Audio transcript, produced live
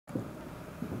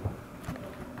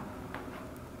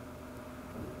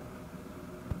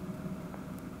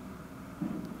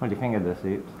What do you think of this,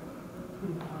 Eats?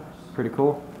 Nice. Pretty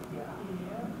cool? Yeah.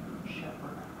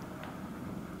 Shepard.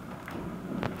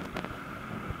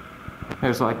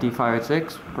 There's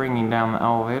Whited586 bringing down the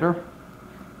elevator.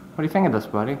 What do you think of this,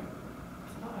 buddy? It's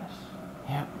nice.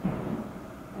 Yeah.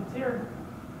 It's here.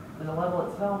 There's a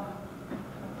level itself.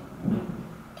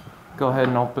 Go ahead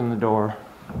and open the door.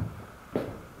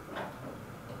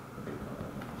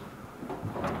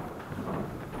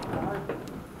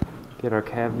 Get our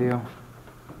cab view.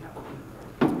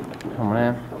 Coming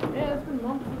in. Yeah, it's been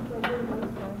months since I did this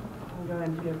thing. I'm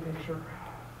going to get a picture.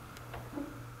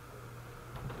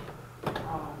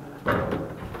 Oh, man.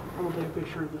 I'm going to take a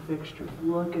picture of the fixtures.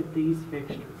 Look at these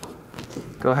fixtures.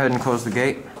 Go ahead and close the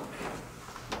gate.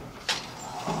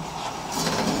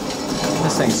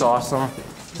 This thing's awesome.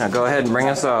 Now go ahead and bring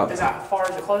us up. Is that as far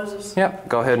as it closes? Yep,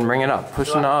 go ahead and bring it up.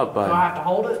 Pushing the up button. Do I have to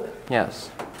hold it?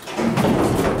 Yes.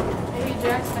 Hey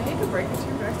Jackson, I hate to break it to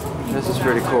you, but I still think This is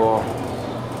pretty cool.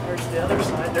 There's the other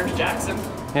side. There's Jackson.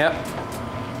 Yep.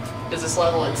 Is this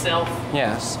level itself?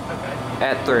 Yes. Okay.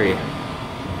 At 3.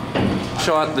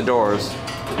 Show out the doors.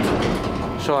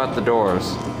 Show out the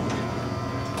doors.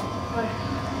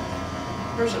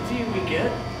 There's a view we get.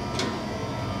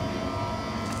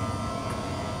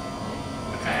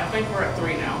 Okay, I think we're at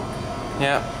 3 now.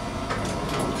 Yep.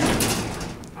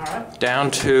 Alright.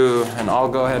 Down to, and I'll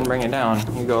go ahead and bring it down.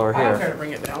 You go over I don't care here. to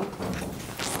bring it down.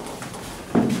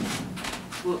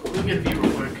 Let me get a view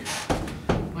real quick.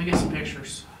 Let me get some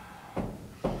pictures.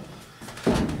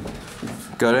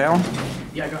 Go down.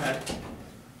 Yeah, go ahead.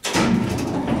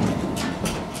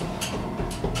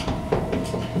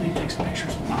 Let me take some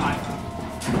pictures with my iPhone.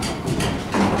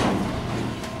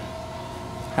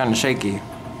 Kind of shaky.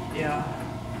 Yeah,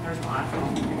 there's my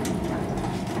iPhone.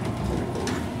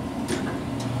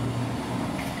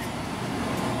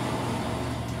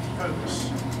 Focus.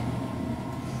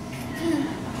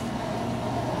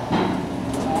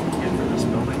 Good for this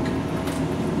building.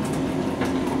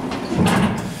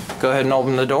 Go ahead and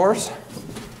open the doors.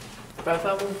 Both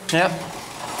of them? Yep.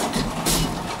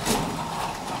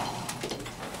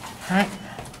 Alright.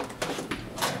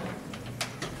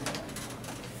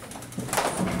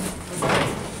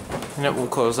 And it will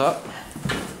close up.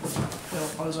 It'll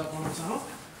close up on its own.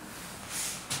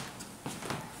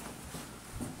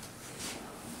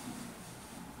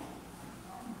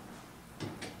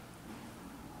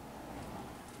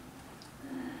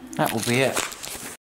 That will be it.